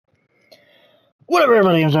Whatever,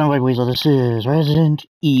 everybody, I'm John Weasel. This is Resident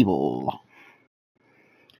Evil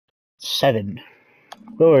 7.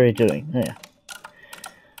 What were we doing? Yeah.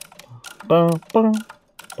 Bum, bum,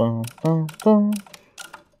 bum, bum, bum.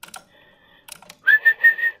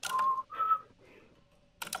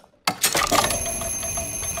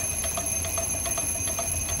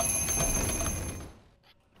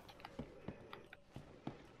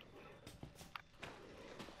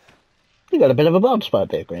 You got a bit of a bald spot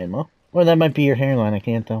there, Grandma. Or that might be your hairline, I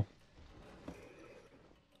can't tell.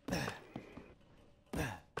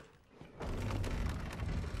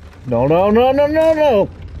 No, no, no, no, no, no!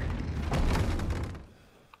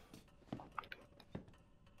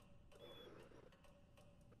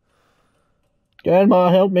 Grandma,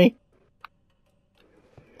 help me.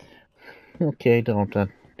 Okay, don't.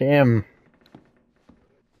 Damn.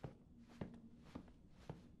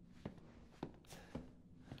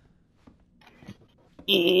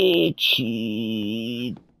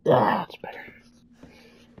 Itchy. Ah, that's better.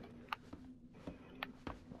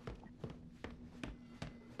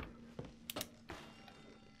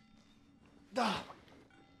 Oh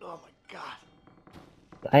my god.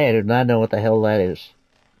 I do not know what the hell that is.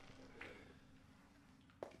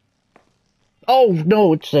 Oh,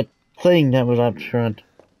 no, it's that thing that was up front.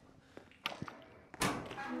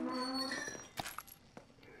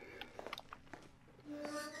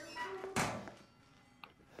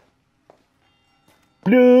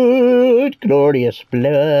 Blood, glorious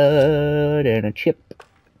blood, and a chip.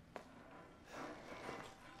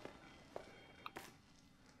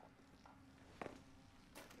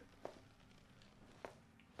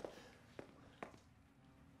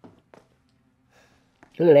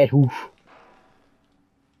 Look at that hoof.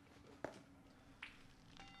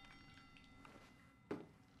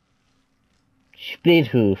 Split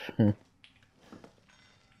hoof. Huh.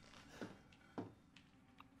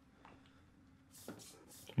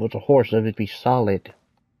 What's a horse? That would be solid.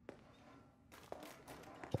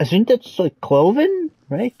 I think that's like cloven,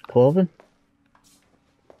 right? Cloven.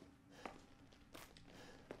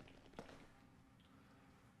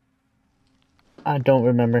 I don't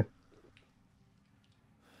remember.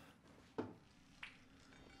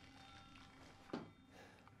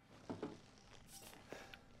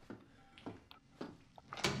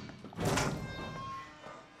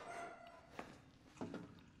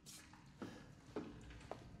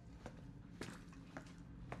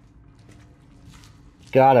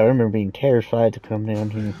 God, I remember being terrified to come down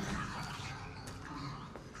here.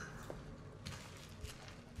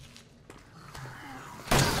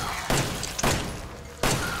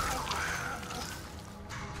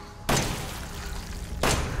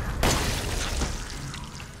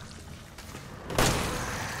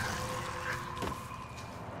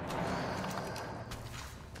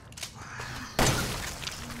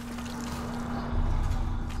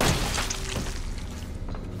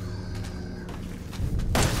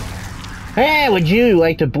 Hey, would you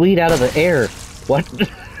like to bleed out of the air? What?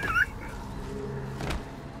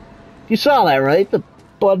 You saw that, right? The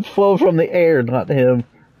blood flow from the air, not him.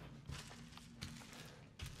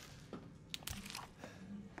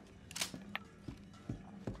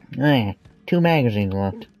 Ah, 2 magazines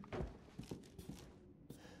left.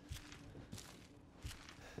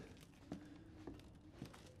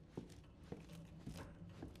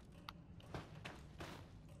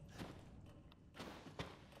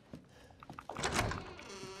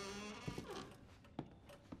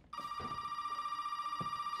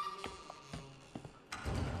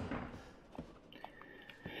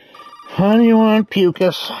 How do you want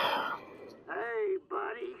Pucus? Hey,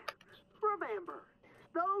 buddy. Remember,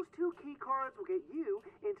 those 2 key cards will get you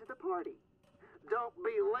into the party. Don't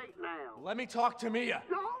be late now. Let me talk to Mia.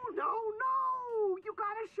 No, no, no! You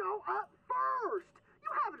gotta show up first. You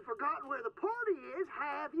haven't forgotten where the party is,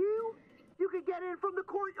 have you? You can get in from the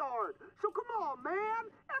courtyard. So come on,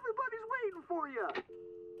 man. Everybody's waiting for you.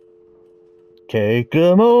 Take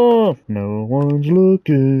them off. No one's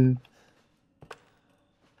looking.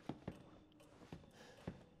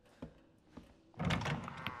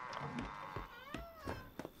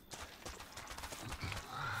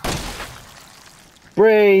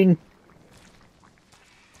 Brain.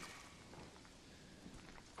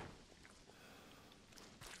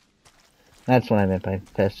 That's what I meant by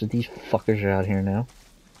pested. These fuckers are out here now.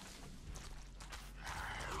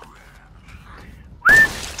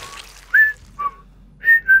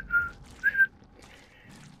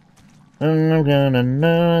 I've got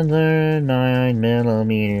another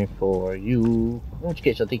 9mm for you. In which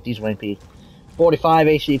case, I think these might be 45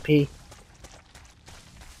 ACP.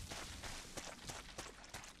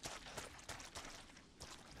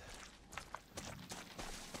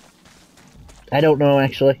 I don't know,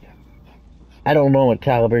 actually. I don't know what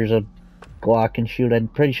calibers a Glock can shoot. I'm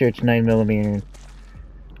pretty sure it's 9mm.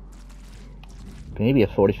 Maybe a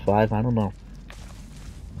 45, I don't know.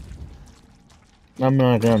 I'm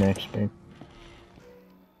not a gun expert.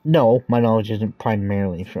 No, my knowledge isn't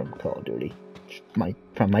primarily from Call of Duty. It's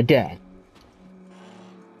from my dad.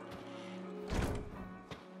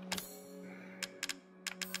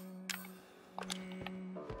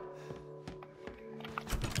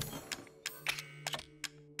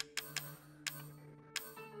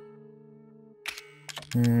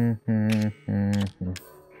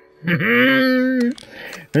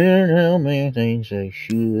 And how many things I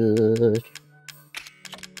should.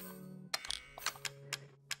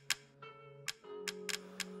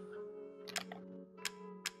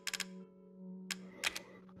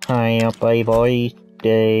 Happy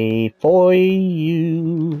birthday for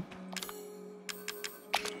you.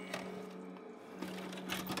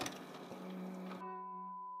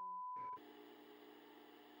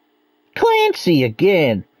 Clancy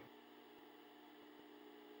again.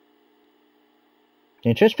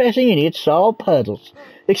 And trespassing idiots solve puzzles.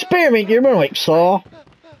 Experiment your right, Saw.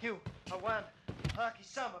 You are one lucky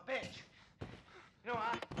son of a bitch. You know,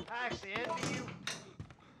 I actually envy you.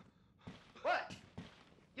 What?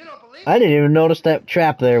 You don't believe I didn't even notice that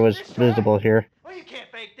trap there was visible here. Well, you can't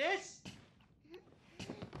fake this.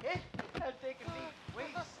 It has taken me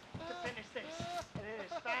weeks to finish this, and it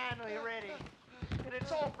is finally ready. And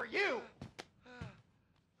it's all for you.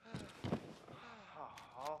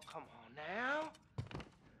 Oh, come on now.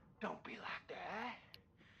 Don't be like that.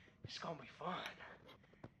 It's gonna be fun.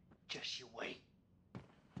 Just you wait.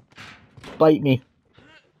 Bite me.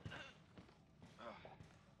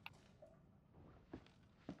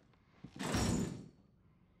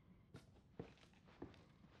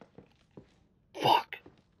 Fuck.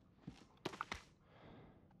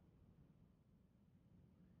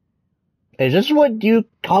 Is this what you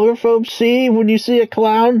colorphobes see when you see a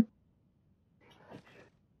clown?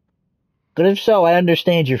 But if so, I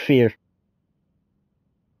understand your fear.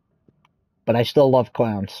 But I still love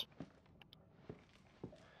clowns.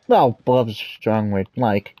 Well, love's a strong word.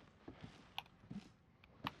 Like.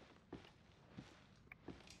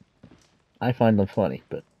 I find them funny,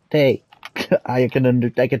 but hey, I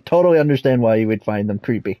can totally understand why you would find them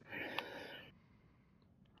creepy.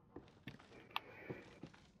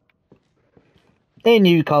 And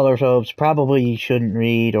you colorphobes probably shouldn't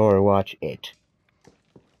read or watch it.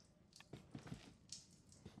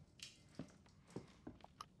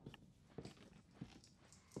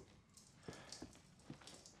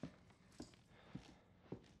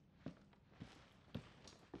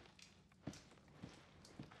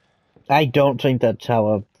 I don't think that's how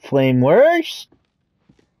a flame works.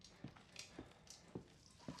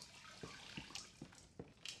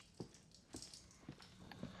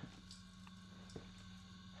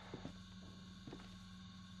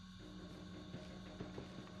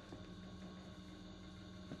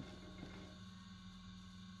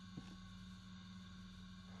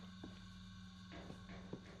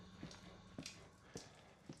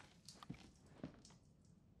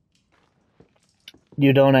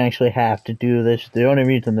 You don't actually have to do this. The only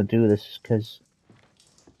reason to do this is because,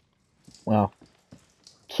 well,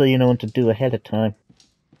 so you know what to do ahead of time.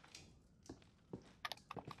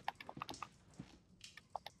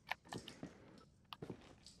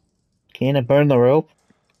 Can I burn the rope?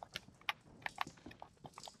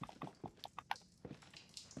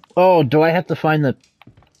 Oh, do I have to find the...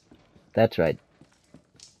 That's right.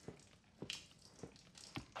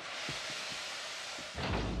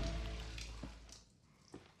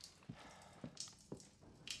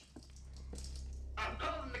 I'm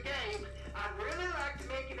calling the game. I'd really like to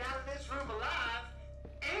make it out of this room alive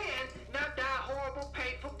and not die a horrible,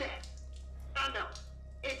 painful death. I know.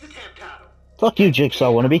 It's a temp title. Fuck you,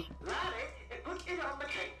 Jigsaw wannabe. Light it and put it on the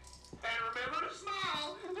cake. And remember to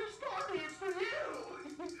smile. This party is for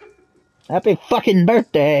you. Happy fucking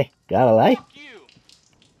birthday. Gotta lie. Fuck you.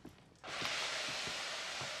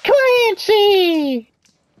 Clancy!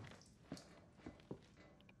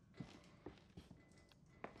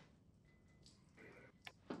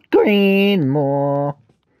 Greenmore.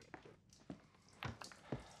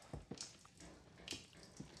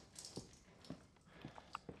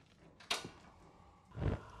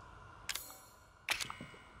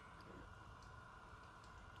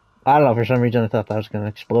 I don't know, for some reason I thought that was going to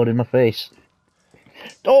explode in my face.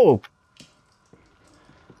 Oh!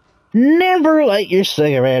 Never light your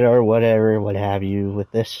cigarette or whatever, what have you,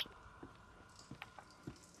 with this.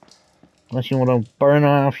 Unless you want to burn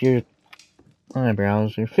off your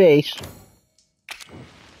eyebrows or face.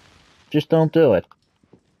 Just don't do it.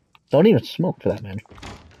 Don't even smoke, for that matter.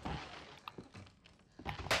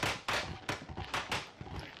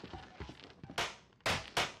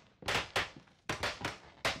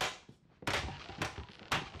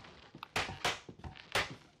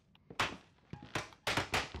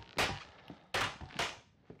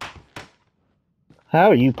 How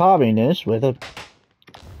are you popping this with a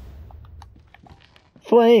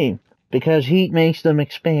flame? Because heat makes them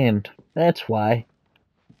expand. That's why.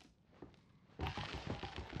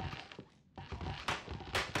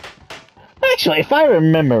 Actually, if I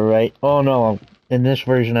remember right... Oh no, in this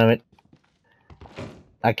version of it,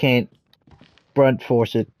 I can't brunt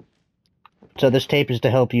force it. So this tape is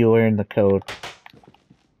to help you learn the code.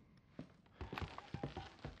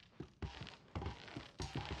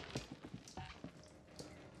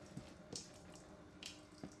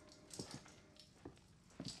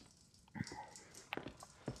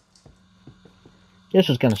 This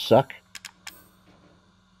is gonna suck.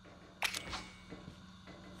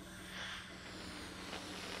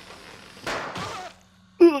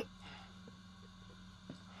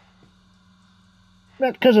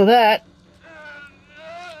 Not because of that.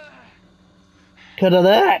 Because of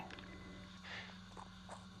that.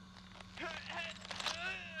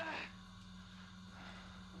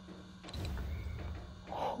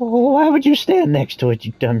 Oh, why would you stand next to it,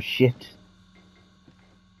 you dumb shit?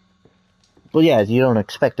 Well, yeah, you don't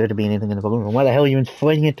expect there to be anything in the balloon. Why the hell are you even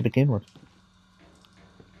fighting it to begin with?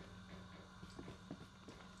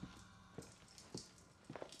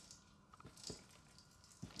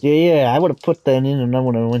 Yeah, I would have put that in and I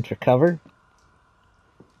would have went for cover.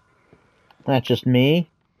 Not just me.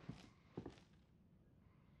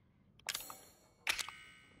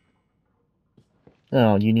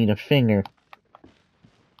 Oh, you need a finger.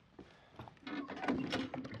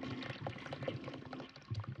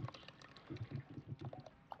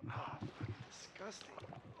 Disgusting.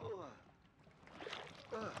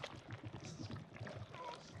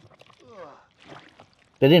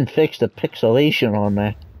 They didn't fix the pixelation on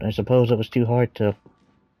that. I suppose it was too hard to...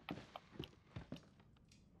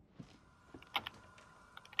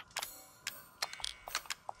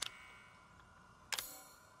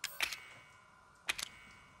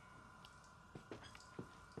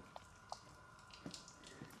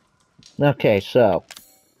 Okay, so...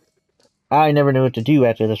 I never knew what to do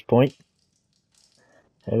after this point.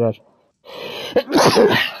 There goes.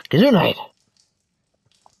 Good night.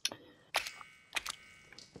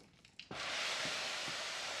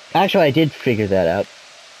 Actually, I did figure that out.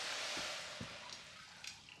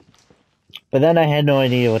 But then I had no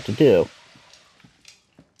idea what to do.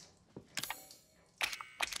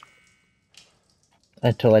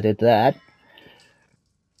 Until I did that.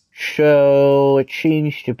 So, it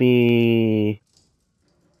seems to be...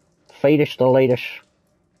 Fetus the latest.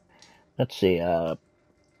 Let's see,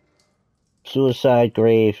 suicide,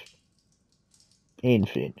 grave,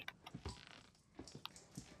 infant.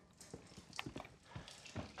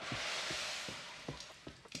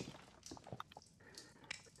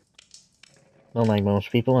 Unlike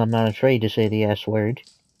most people, I'm not afraid to say the S word.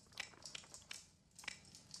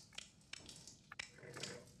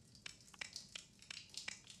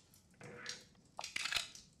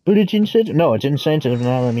 But it's insensitive. No, it's insensitive to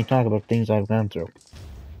not let me talk about things I've gone through.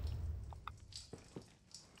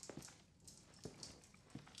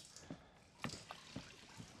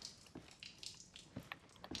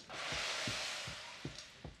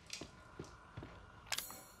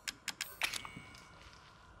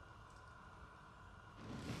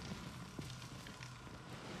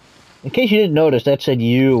 In case you didn't notice, that said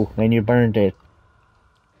you, and you burned it.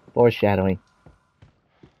 Foreshadowing.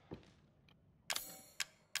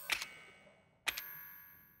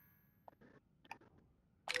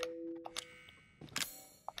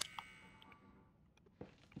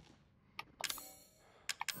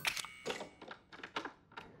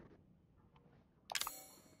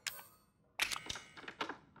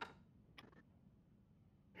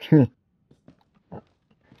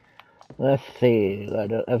 Let's see. I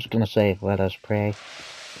was gonna say, let us pray.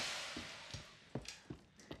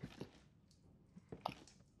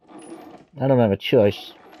 I don't have a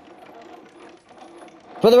choice.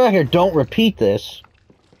 For the record, don't repeat this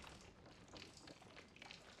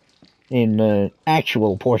in the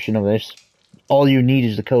actual portion of this. All you need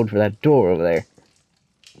is the code for that door over there.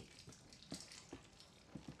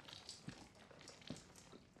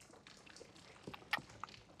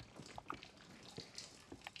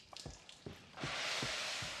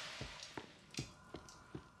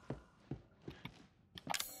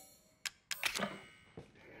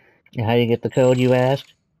 And how you get the code, you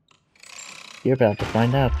asked? You're about to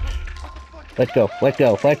find out. Let go, let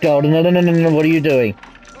go, let go. No, no, no, no, no, what are you doing?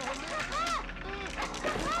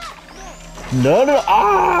 No, no,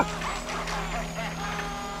 ah!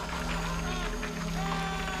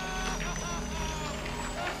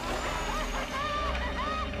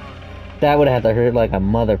 That would have to hurt like a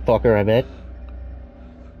motherfucker, I bet.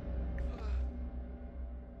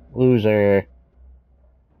 Loser.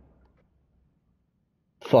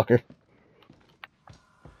 Fucker.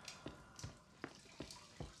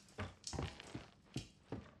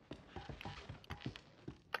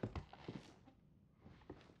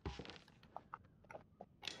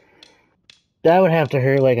 That would have to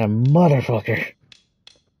hurt like a motherfucker.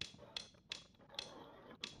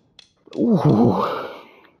 Ooh.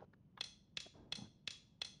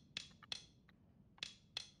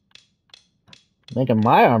 Making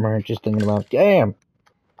my arm hurt just thinking about, damn.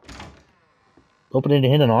 Opening to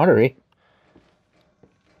hit an artery.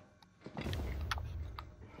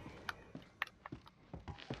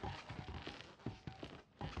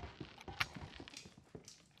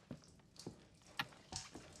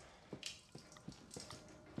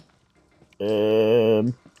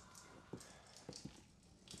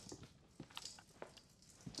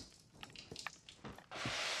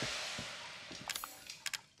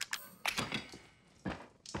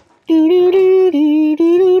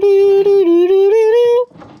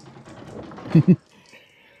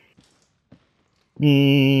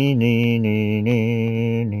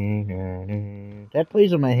 That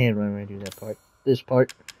plays on my hand when I do that part. This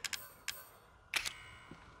part.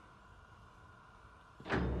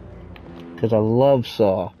 Because I love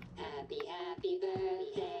Saw. Happy, happy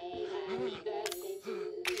birthday to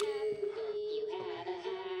you. You have a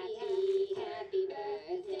happy, happy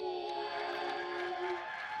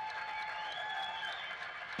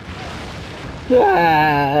birthday.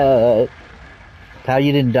 Ah! How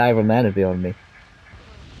you didn't die from that is beyond me.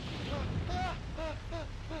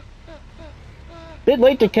 Bit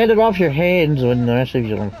late to cut it off your hands when the rest of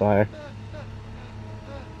you's on fire.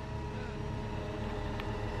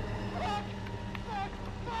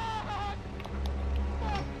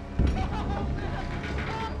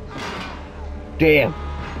 Damn.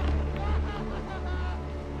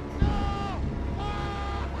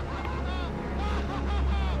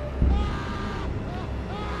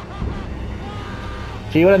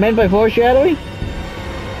 See what I meant by foreshadowing?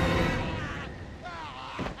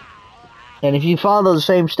 And if you follow the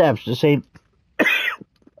same steps, the same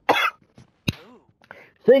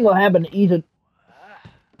thing will happen to Ethan.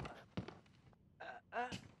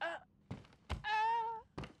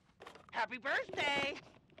 Happy birthday!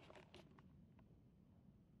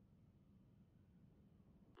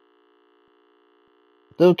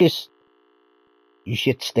 Lucas, you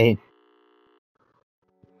shit stain.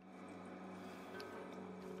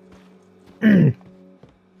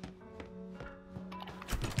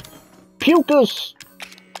 Pucus!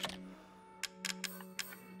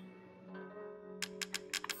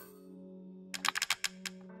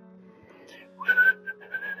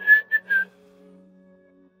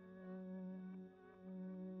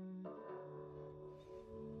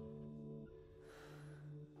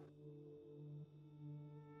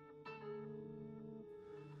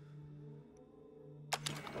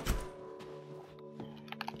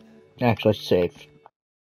 Actually, safe.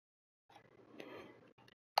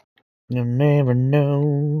 You'll never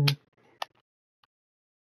know.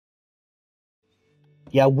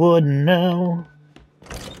 You wouldn't know.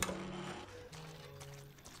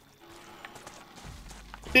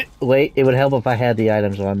 Wait, it would help if I had the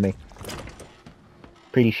items on me.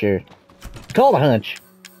 Pretty sure. Call a hunch.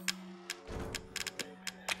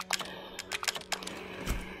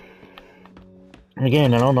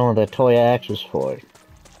 Again, I don't know what that toy axe is for.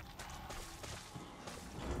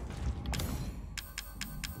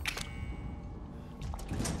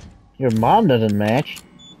 Your mom doesn't match.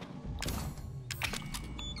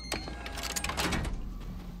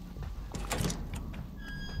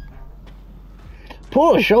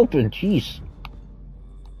 Push open, jeez.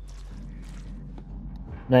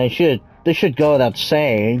 Now this should go without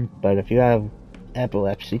saying, but if you have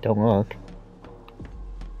epilepsy, don't look.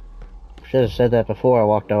 Should have said that before I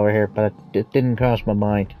walked over here, but it didn't cross my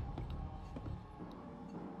mind.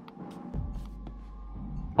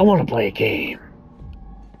 I want to play a game.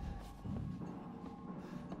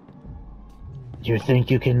 You think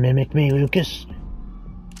you can mimic me, Lucas?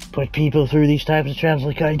 Put people through these types of traps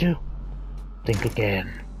like I do? Think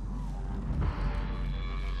again.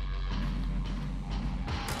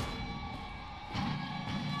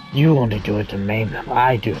 You only do it to maim them.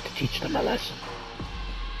 I do it to teach them a lesson.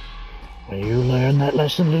 Will you learn that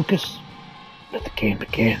lesson, Lucas? Let the game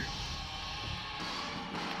begin.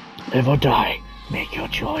 Live or die. Make your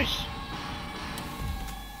choice.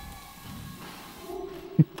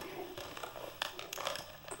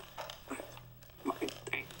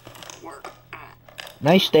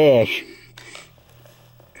 Nice stash.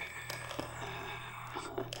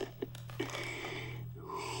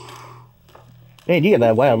 Hey, you got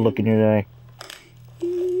that wild look in your eye.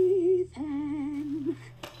 Ethan,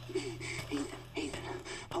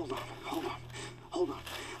 hold on.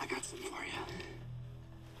 I got something for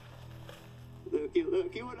you.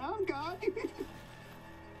 Looky what I've got.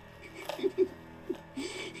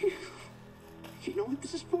 You know what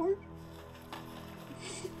this is for?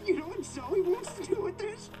 You know what Zoe wants to do with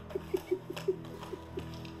this?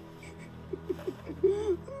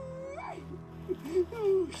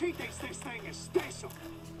 She thinks this thing is special.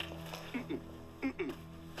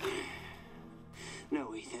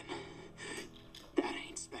 No, Ethan. That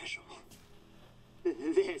ain't special.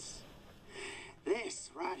 This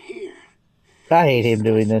right here. I hate him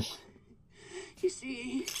doing this. You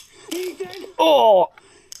see, Ethan? Oh!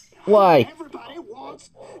 Why? Everybody wants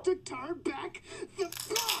to turn back the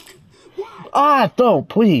clock. Why? Ah, don't,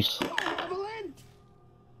 please. Evelyn?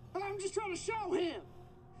 I'm just trying to show him.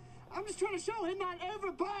 Not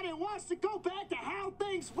everybody wants to go back to how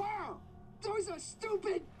things were. There's a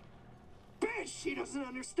stupid bitch. She doesn't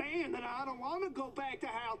understand that I don't want to go back to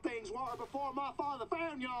how things were before my father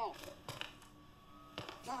found y'all.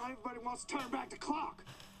 Now everybody wants to turn back the clock.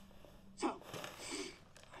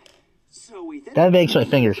 So Ethan. That makes my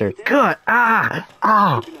fingers hurt. Good.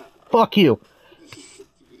 Ah. Fuck you.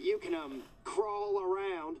 You can crawl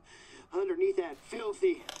around underneath that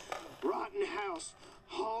filthy, rotten house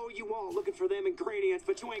all you want looking for them ingredients,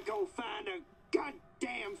 but you ain't gonna find a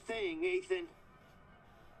goddamn thing, Ethan.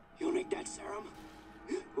 You'll need that serum?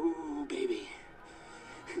 Ooh, baby.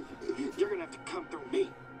 You're gonna have to come through me.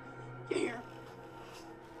 You hear?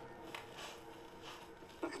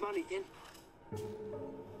 Now, come on, Ethan.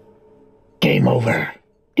 Game over.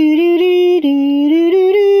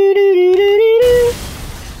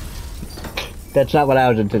 That's not what I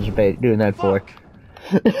was anticipating doing that for.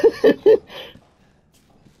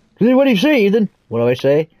 What do you say, Ethan? What do I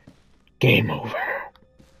say? Game over.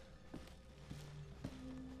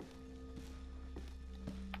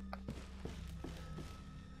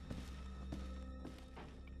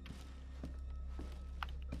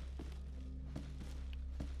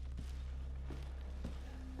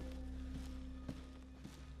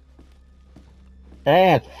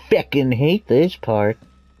 I feckin' hate this part.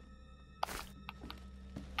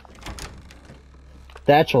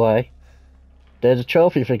 That's why. There's a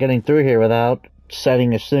trophy for getting through here without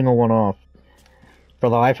setting a single one off. For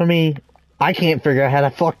the life of me, I can't figure out how the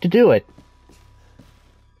fuck to do it.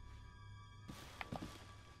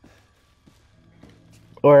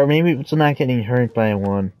 Or maybe it's not getting hurt by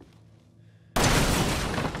one.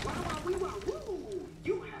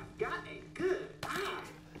 You have got a good eye.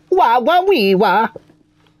 Wah wah wee wah.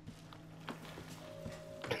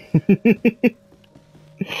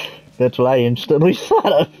 That's what I instantly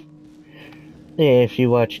thought of. If you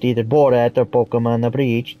watched either Borat or Pokemon The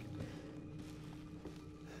Breach.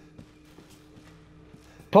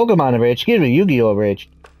 Pokemon The Breach, excuse me, Yu-Gi-Oh! Breach.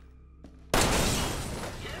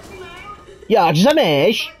 Yeah,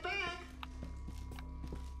 smash!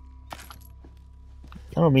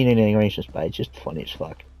 I don't mean anything racist, but it's just funny as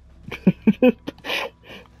fuck.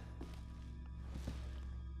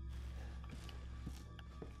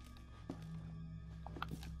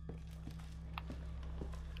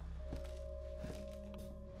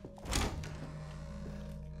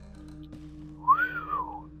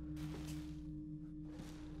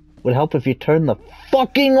 Would help if you turn the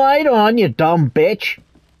fucking light on, you dumb bitch!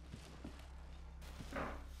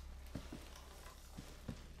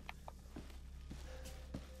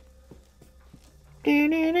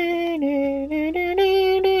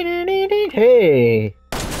 Hey!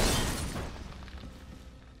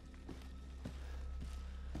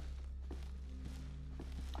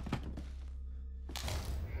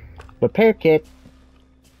 Repair kit.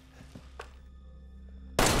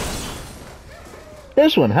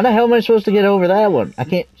 This one, how the hell am I supposed to get over that one? I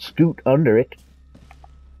can't scoot under it.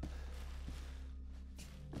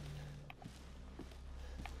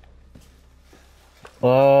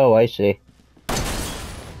 Oh, I see.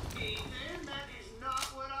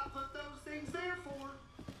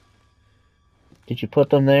 Did you put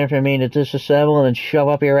them there for me to disassemble and then shove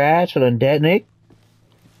up your ass and then detonate?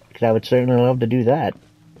 Because I would certainly love to do that.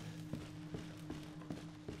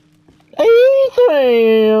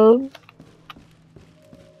 Ethan!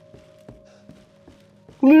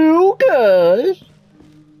 Lucas!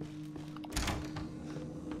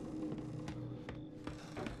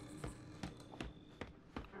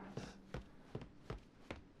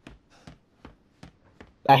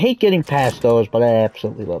 I hate getting past those, but I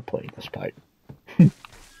absolutely love playing this part.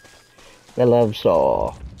 I love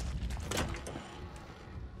Saw.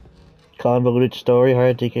 Convoluted story,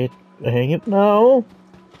 hard to get a hang of. No.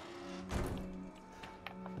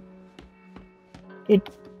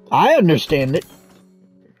 I understand it.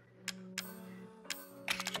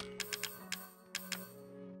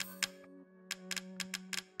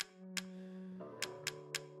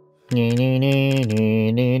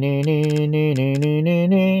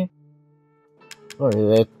 What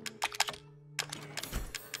is that?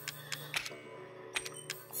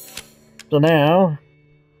 So now,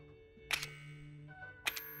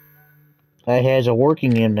 I has a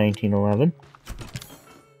working M1911.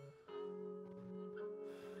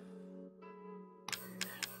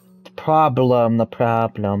 The problem.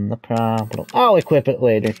 I'll equip it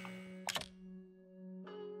later.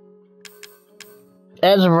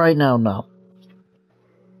 As of right now, no.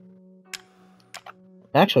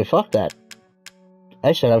 Actually, fuck that.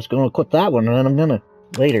 I said I was going to equip that one, and then I'm gonna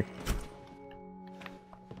later.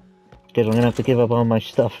 Because I'm gonna have to give up all my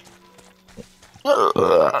stuff.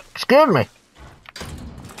 Scared me.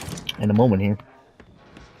 In a moment here.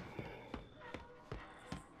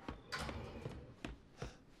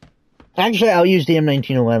 Actually, I'll use the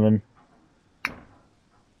M1911.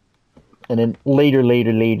 And then later.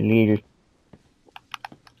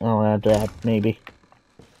 I'll add that, maybe.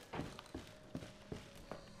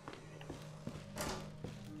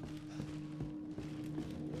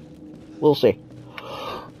 We'll see.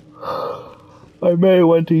 I may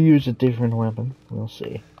want to use a different weapon. We'll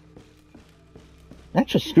see.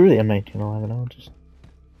 Actually, screw the M1911. I'll just...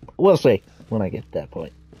 We'll see when I get to that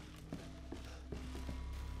point.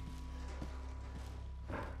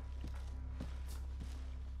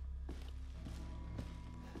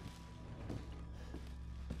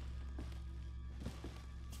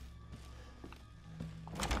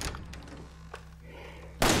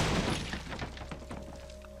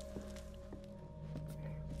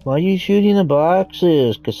 Why are you shooting the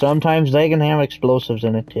boxes? Because sometimes they can have explosives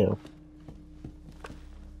in it too.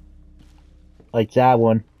 Like that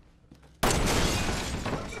one.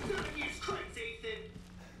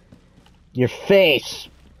 Your face!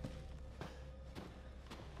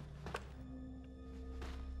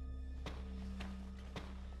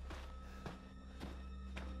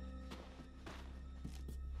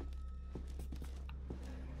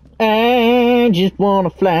 I just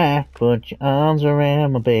wanna fly. Put your arms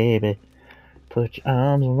around my baby. Put your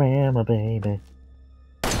arms around my baby.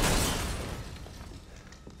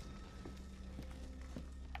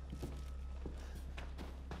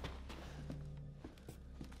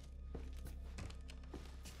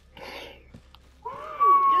 Guess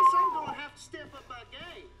I'm gonna have to step up my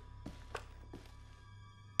game.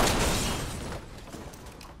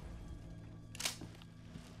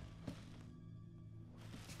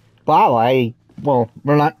 Wow, well,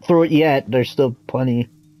 we're not through it yet. There's still plenty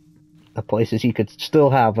of places you could still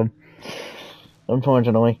have them.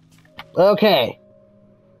 Unfortunately. Okay.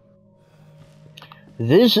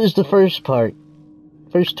 This is the first part.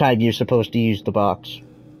 First time you're supposed to use the box.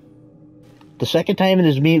 The second time it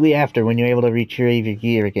is immediately after when you're able to retrieve your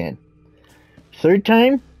gear again. Third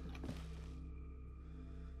time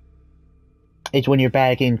it's when you're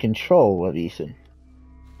back in control of Ethan.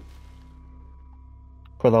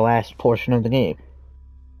 For the last portion of the game.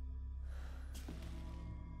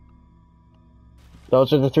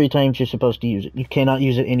 Those are the 3 times you're supposed to use it. You cannot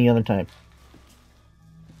use it any other time.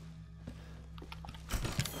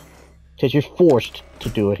 Because you're forced to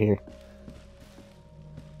do it here.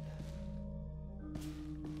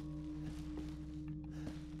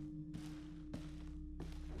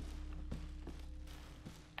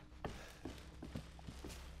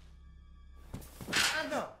 I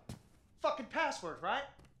know. Fucking password, right?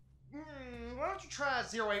 Why don't you try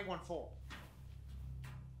 0814?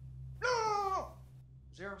 No!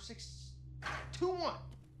 0621.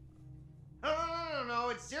 No,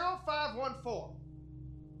 it's 0514.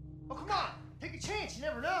 Oh, come on. Take a chance. You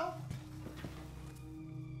never know.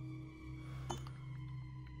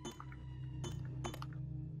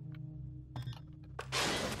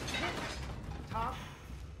 Tick, tock,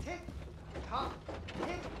 tick, tock,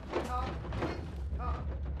 tick, tock, tick, tock.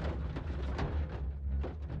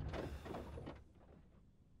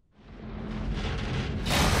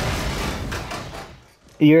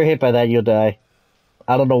 You're hit by that, you'll die.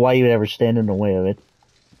 I don't know why you would ever stand in the way of it.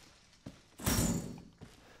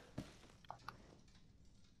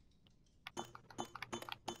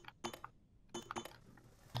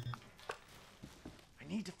 I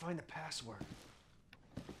need to find the password.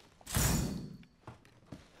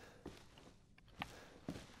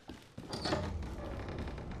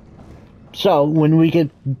 So, when we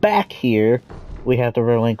get back here, we have to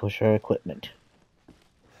relinquish our equipment.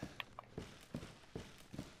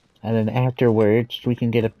 And then afterwards, we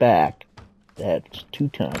can get it back. That's 2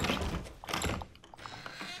 times.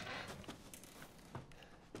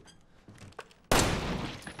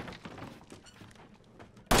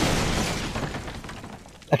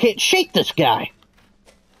 I can't shake this guy!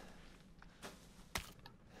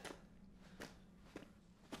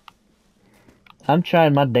 I'm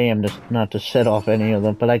trying my damnedest not to set off any of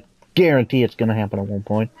them, but I guarantee it's gonna happen at one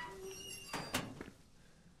point.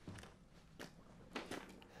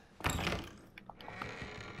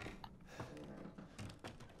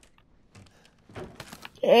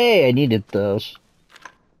 Hey, I needed those.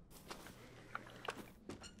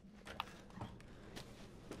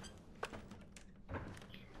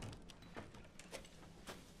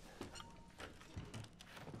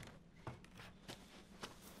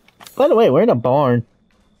 By the way, we're in a barn.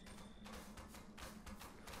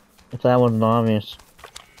 If that wasn't obvious.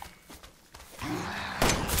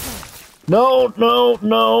 No, no,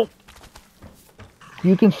 no!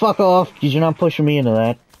 You can fuck off, because you're not pushing me into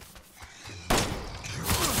that.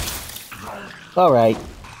 Alright.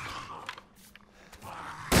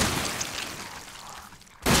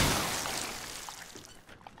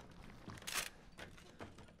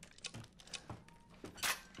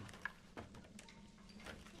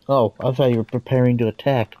 Oh, I thought you were preparing to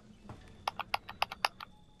attack.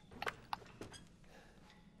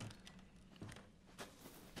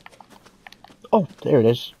 Oh, there it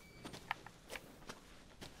is.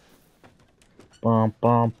 Bum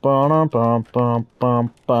bum bum bum bum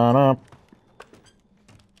bum bum.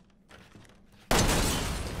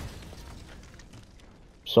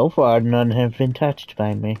 So far, none have been touched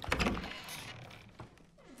by me.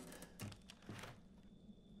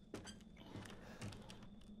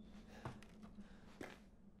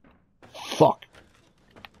 Fuck.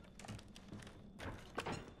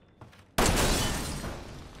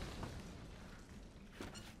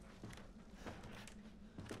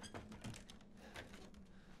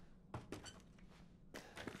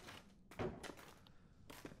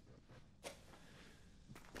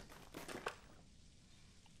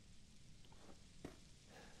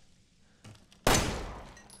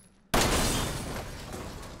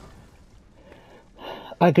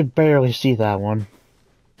 I could barely see that one.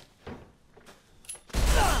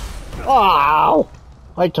 Ow!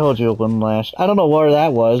 I told you it wouldn't last. I don't know where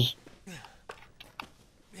that was.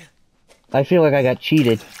 I feel like I got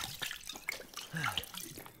cheated.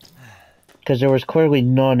 Because there was clearly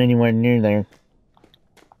none anywhere near there.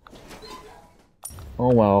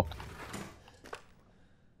 Oh well.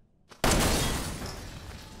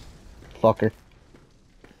 Fucker.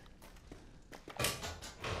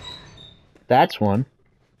 That's one.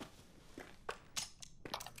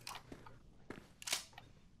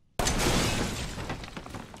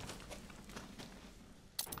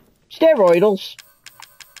 Steroidals.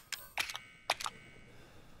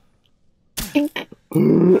 Dink.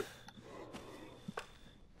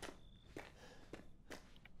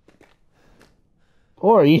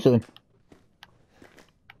 Or Ethan.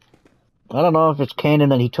 I don't know if it's canon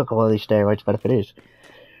that he took all of these steroids, but if it is,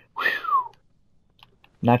 whew.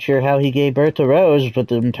 Not sure how he gave birth to Rose with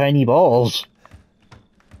them tiny balls.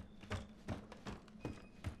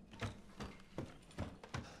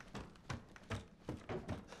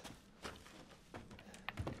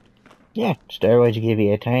 Yeah, steroids give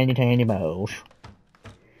you a tiny, tiny balls.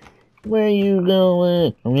 Where you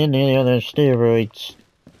going? I'm getting the other steroids.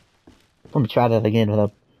 Let me try that again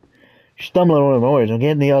without stumbling over my words. I'm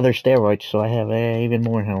getting the other steroids, so I have even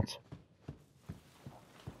more health.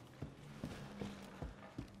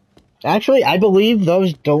 Actually, I believe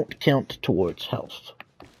those don't count towards health.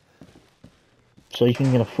 So you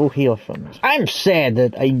can get a full heal from this. I'm sad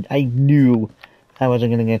that I knew I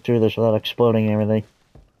wasn't going to get through this without exploding everything.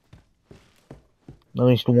 At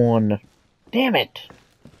least one. Damn it!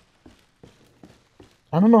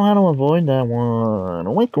 I don't know how to avoid that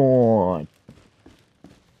one. Wake on!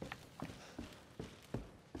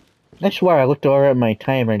 I swear I looked over at my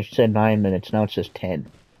timer and it said 9 minutes. Now it says 10.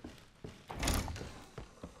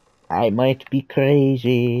 I might be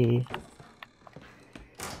crazy.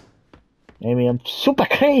 Maybe I'm super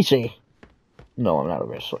crazy. No, I'm not a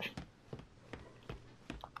wrestler.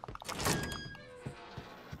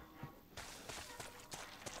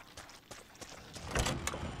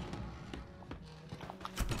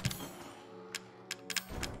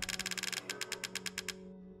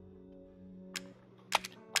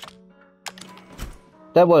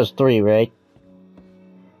 That was 3, right?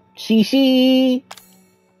 CC!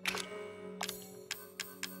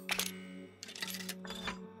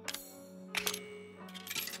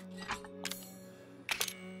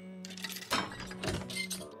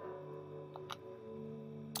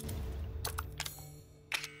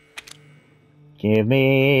 Give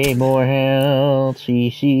me more health,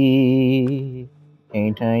 CC.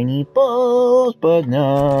 And tiny balls, but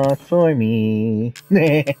not for me.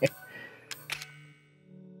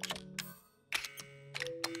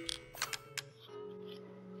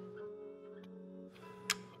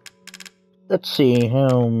 Let's see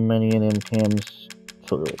how many of them Cam's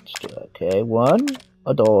fluids do. Okay, one,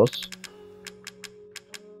 a dose.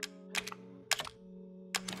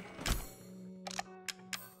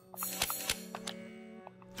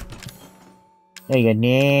 You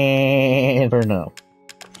never know.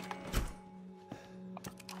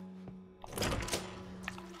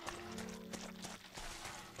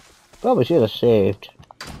 Probably should have saved.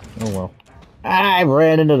 Oh well. I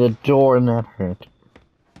ran into the door and that hurt.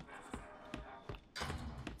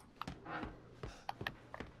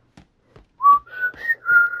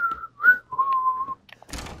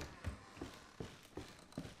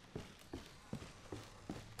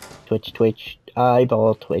 Twitch, twitch,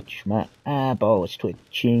 eyeball twitch. My eyeball is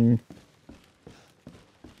twitching.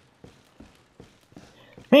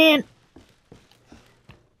 Man!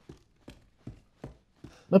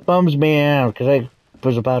 That bums me out, because I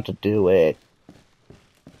was about to do it.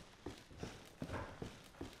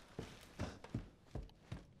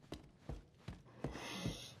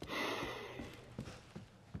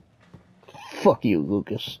 Fuck you,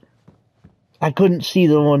 Lucas. I couldn't see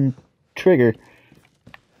the one trigger.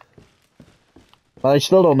 I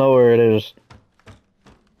still don't know where it is.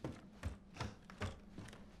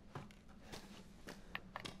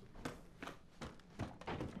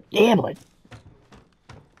 Damn it.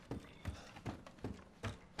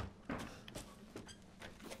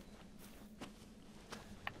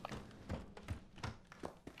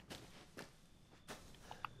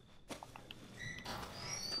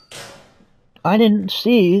 I didn't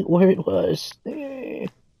see where it was.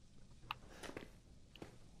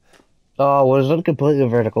 Oh, was it a completely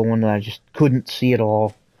vertical one that I just couldn't see at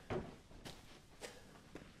all?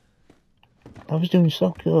 I was doing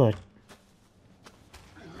so good.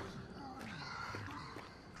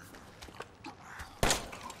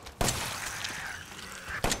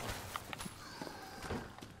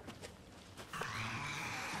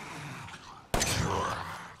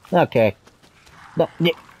 Okay. No,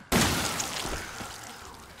 yeah.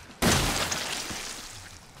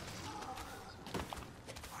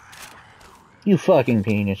 You fucking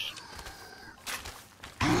penis.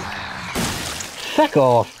 Fuck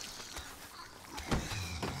off.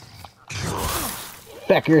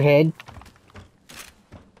 Fuck your head.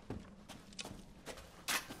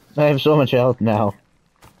 I have so much health now.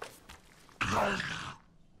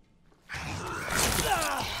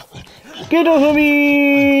 Get off of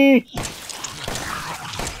me!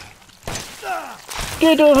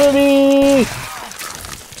 Get off of me!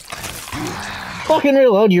 Fucking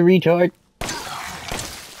reload, you retard.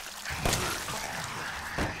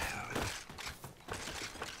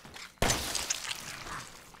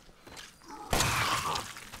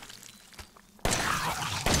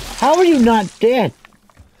 How are you not dead?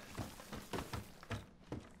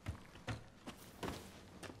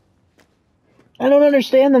 I don't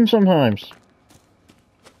understand them sometimes.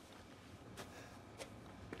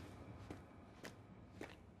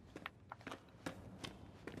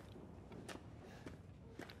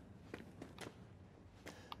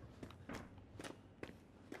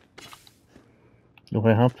 It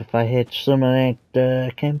would help if I hit some of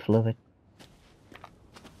that chem fluid.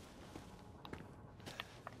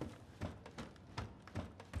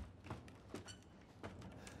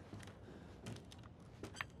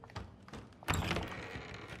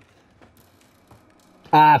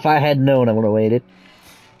 Ah, if I had known, I would have waited.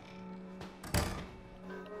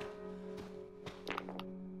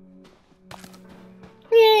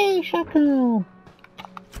 Yay, shotgun!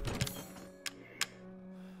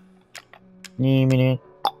 Give me that.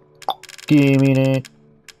 Give me that.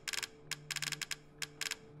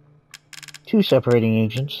 2 separating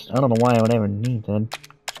agents. I don't know why I would ever need that.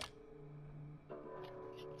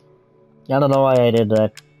 I don't know why I did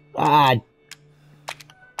that. Ah!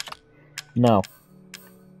 No.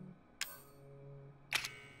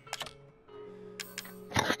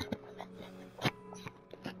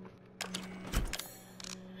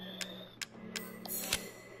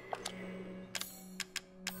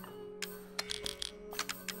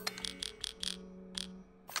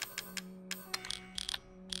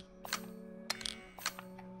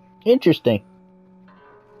 Interesting.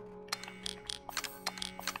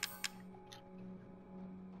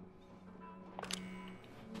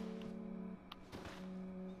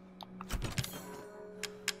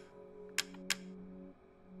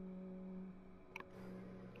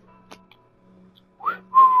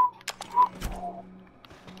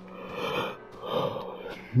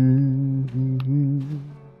 I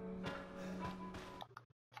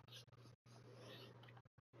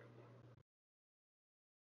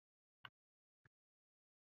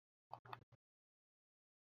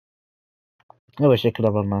wish I could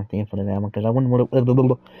have unlocked the infinite ammo because I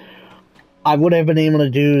would have been able to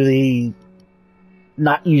do the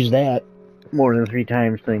not use that more than 3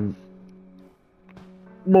 times thing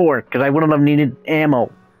more because I wouldn't have needed ammo.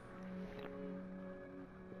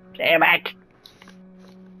 Damn it!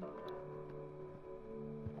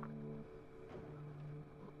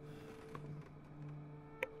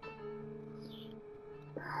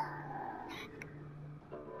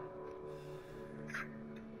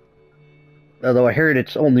 Although I heard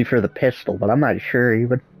it's only for the pistol, but I'm not sure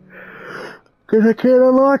even. Because I can't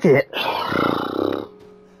unlock it.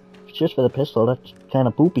 If it's just for the pistol, that's kind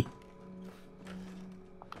of poopy.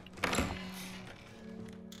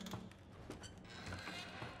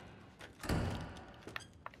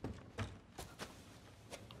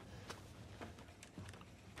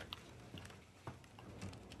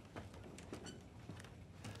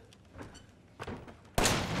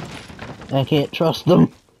 I can't trust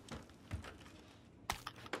them.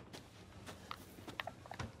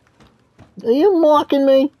 Are you mocking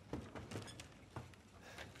me?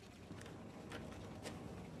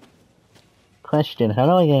 Question, how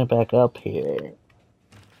do I get back up here?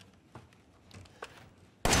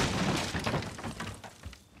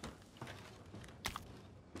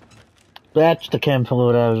 That's the chem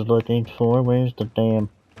fluid I was looking for. Where's the damn...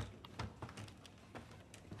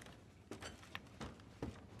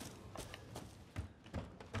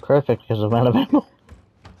 Perfect, because I'm out of ammo.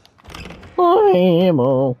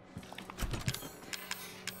 Ammo.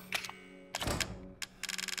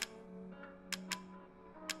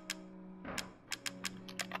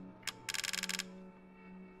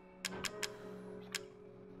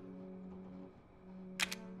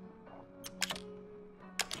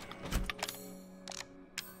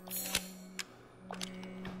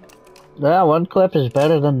 Yeah, one clip is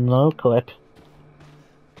better than no clip.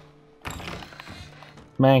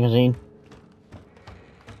 Magazine.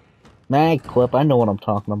 Mag clip, I know what I'm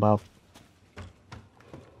talking about.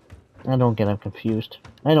 I don't get them confused.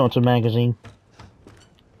 I know it's a magazine.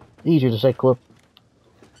 Easier to say clip.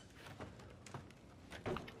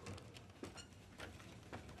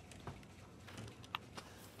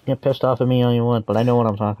 Get pissed off at me all you want, but I know what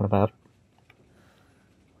I'm talking about.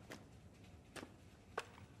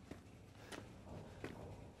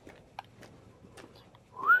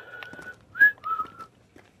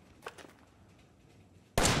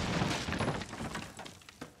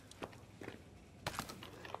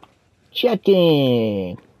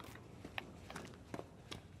 Checking.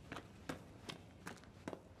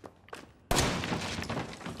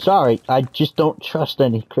 Sorry, I just don't trust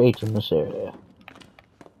any crates in this area.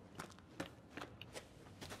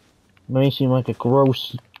 May seem like a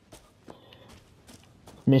gross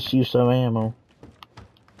misuse of ammo.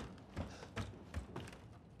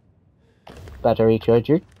 Battery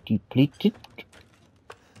charger depleted.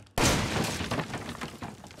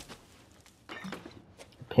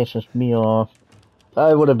 Pisses me off.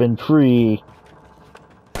 I would have been free.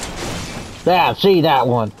 Yeah, see that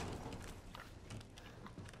one.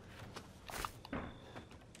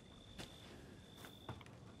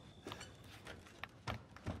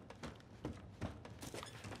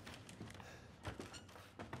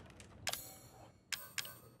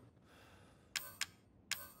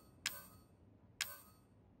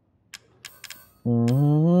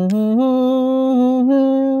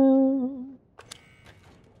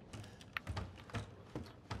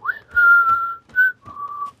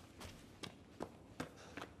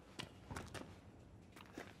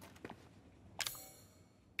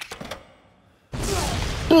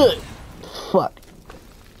 Fuck.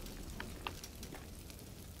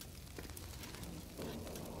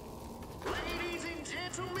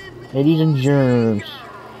 Ladies and germs.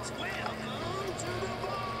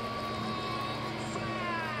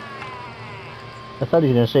 I thought he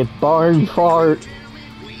was gonna say barn fart.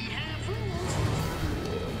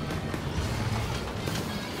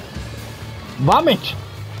 Vomit,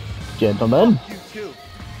 gentlemen.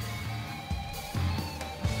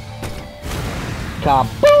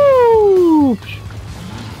 Kaboosh!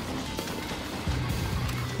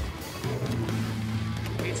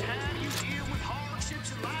 It's how you deal with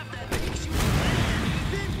hardships in life that makes you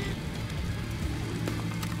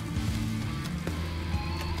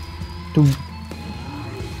Doom.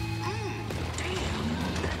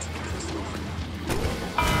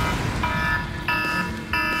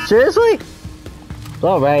 Seriously?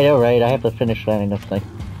 Alright, I have to finish lighting this thing.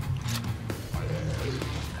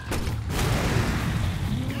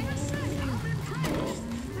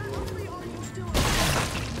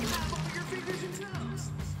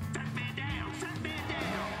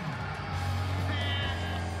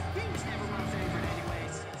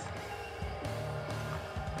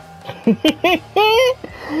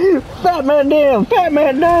 Fat man down! Fat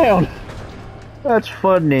man down! That's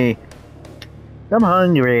funny. I'm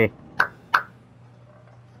hungry.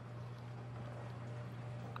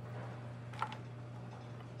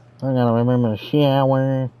 I gotta remember to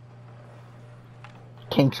shower.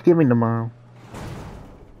 Thanksgiving tomorrow.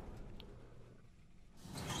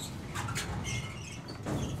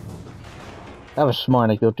 I was smart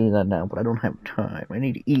to go do that now, but I don't have time. I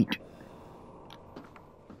need to eat.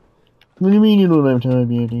 What do you mean you don't have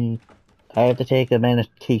time yet to eat? I have to take a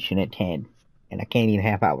medication at 10, and I can't eat a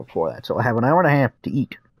half hour before that, so I have an hour and a half to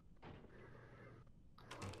eat.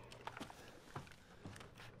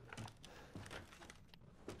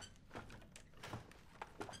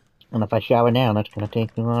 And if I shower now, that's going to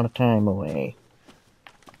take a lot of time away.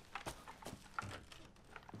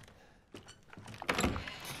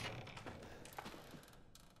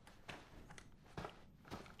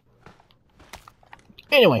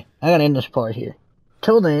 Anyway, I gotta end this part here.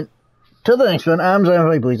 Till then, till the next one, I'm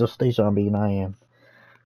Zombie. Please stay zombie, and I am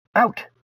out.